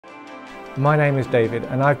My name is David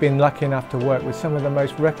and I've been lucky enough to work with some of the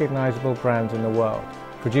most recognisable brands in the world,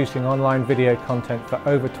 producing online video content for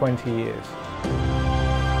over 20 years.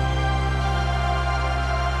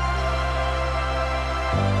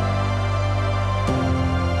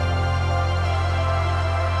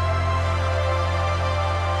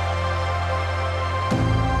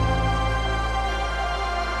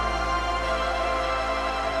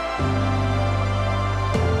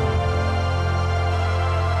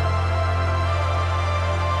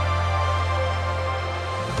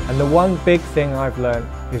 And the one big thing I've learned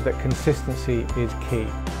is that consistency is key.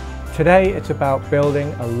 Today it's about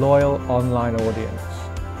building a loyal online audience.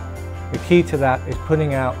 The key to that is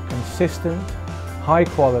putting out consistent, high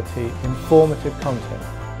quality, informative content.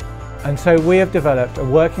 And so we have developed a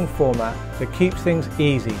working format that keeps things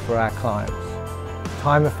easy for our clients,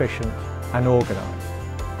 time efficient and organised,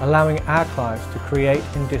 allowing our clients to create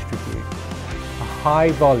and distribute a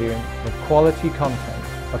high volume of quality content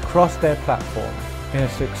across their platforms in a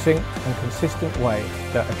succinct and consistent way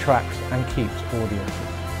that attracts and keeps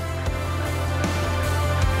audiences.